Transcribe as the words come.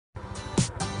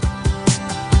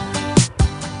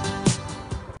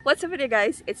What's up with you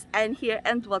guys? It's Anne here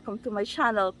and welcome to my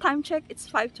channel. Time check, it's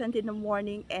 5:20 in the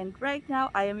morning and right now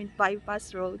I am in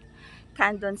Bypass Road,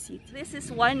 Candon City. This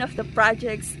is one of the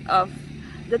projects of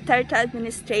the Duterte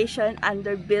administration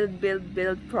under Build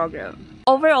program.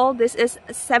 Overall, this is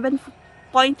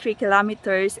 7.3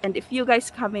 kilometers, and if you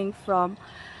guys coming from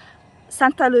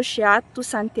Santa Lucia to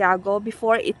Santiago,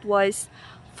 before it was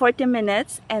 40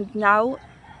 minutes and now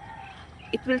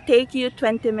it will take you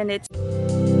 20 minutes.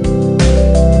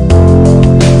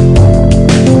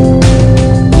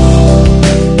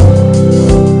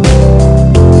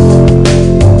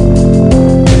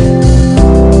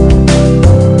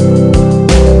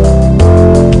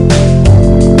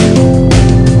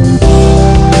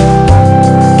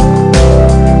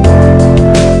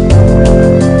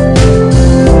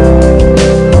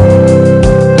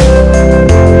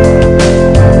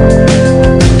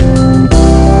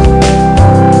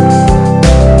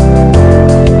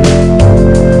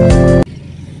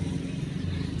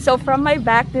 So from my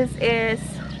back, this is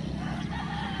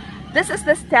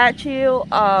the statue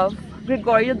of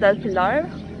Gregorio del Pilar.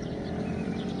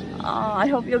 I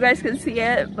hope you guys can see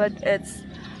it, but it's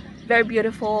very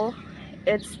beautiful.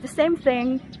 It's the same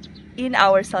thing in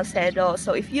our Salcedo.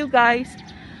 So if you guys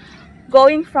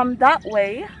going from that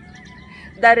way,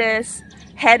 that is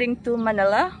heading to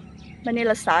Manila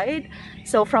side.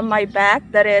 So from my back,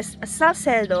 that is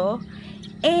Salcedo,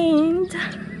 and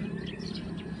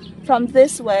from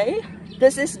this way,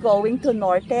 this is going to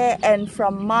Norte, and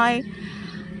from my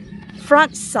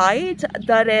front side,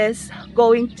 that is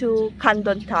going to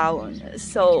Candon town.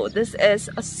 So this is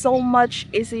so much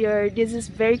easier. This is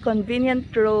very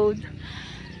convenient road,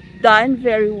 done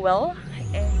very well.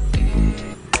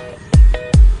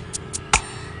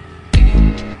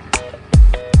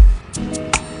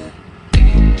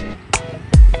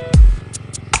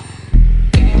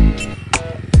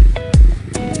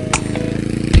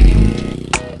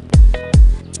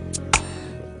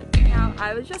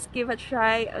 I will just give a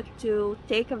try to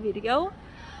take a video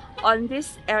on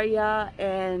this area,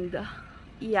 and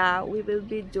yeah, we will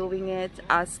be doing it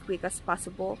as quick as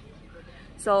possible.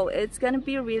 So it's gonna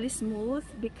be really smooth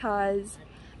because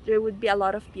there would be a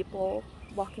lot of people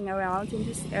walking around in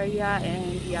this area,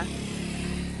 and yeah.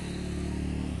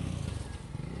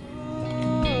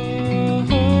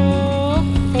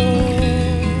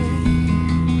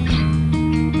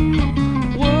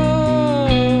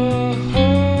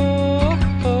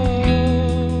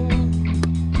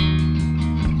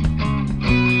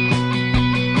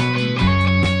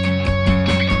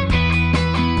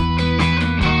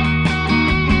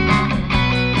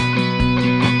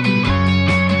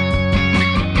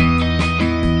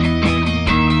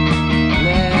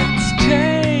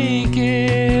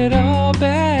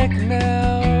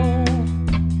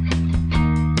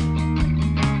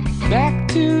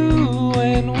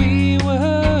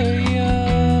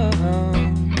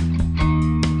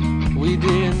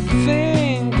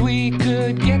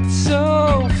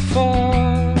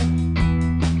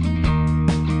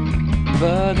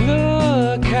 But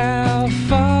look how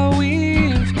far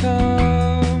we've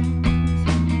come.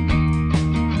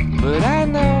 But I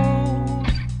know,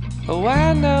 oh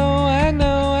I know, I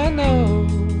know, I know.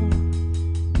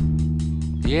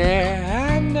 Yeah,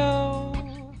 I know.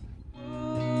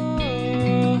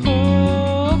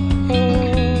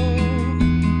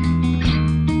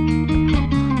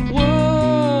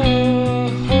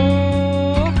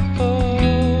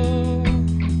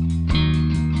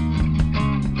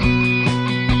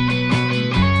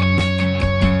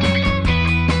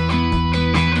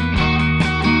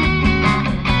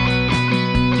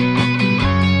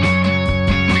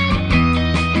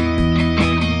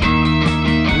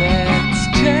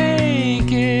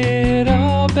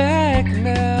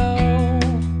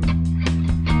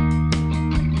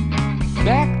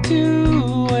 Back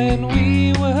to when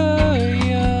we were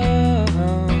young.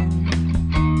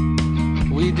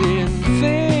 We didn't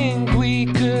think we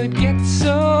could get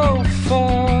so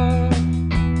far.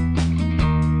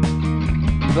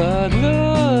 But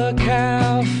look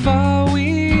how far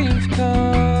we've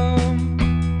come.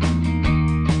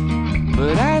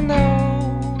 But I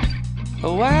know,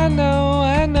 oh I know,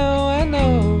 I know, I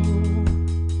know.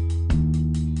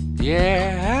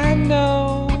 Yeah, I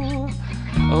know.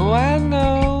 Oh, I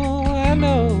know, I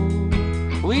know.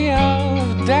 We all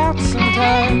have doubts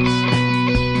sometimes.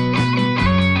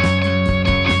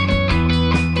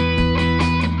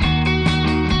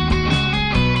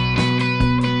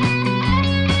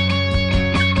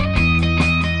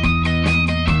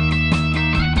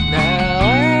 Now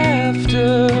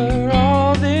after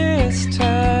all this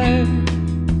time,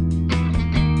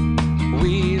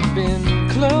 we've been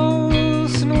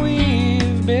close and we've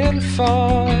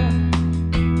before.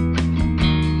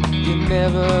 You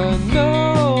never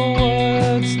know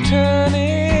what's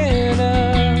turning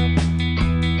up.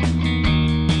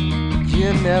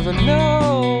 You never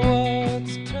know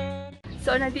what's turning.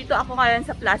 So, nandito ako ngayon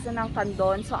sa plaza ng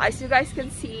Candon. So, as you guys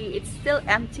can see, it's still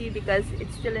empty because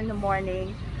it's still in the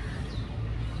morning.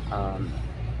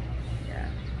 Yeah.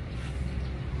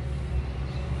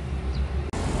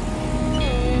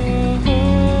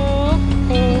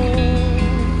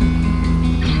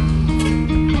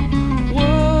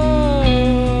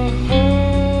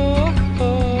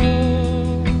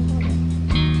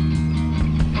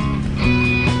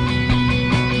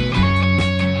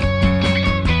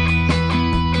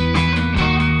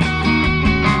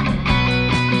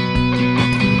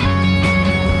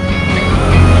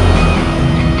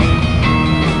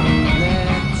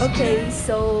 Okay,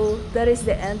 so that is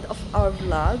the end of our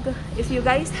vlog. If you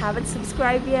guys haven't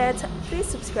subscribed yet, please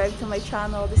subscribe to my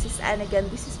channel. This is Anne again.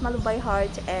 This is Malu by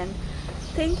Heart, and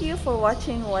thank you for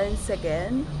watching once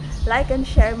again. Like and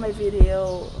share my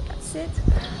video. That's it.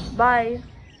 Bye.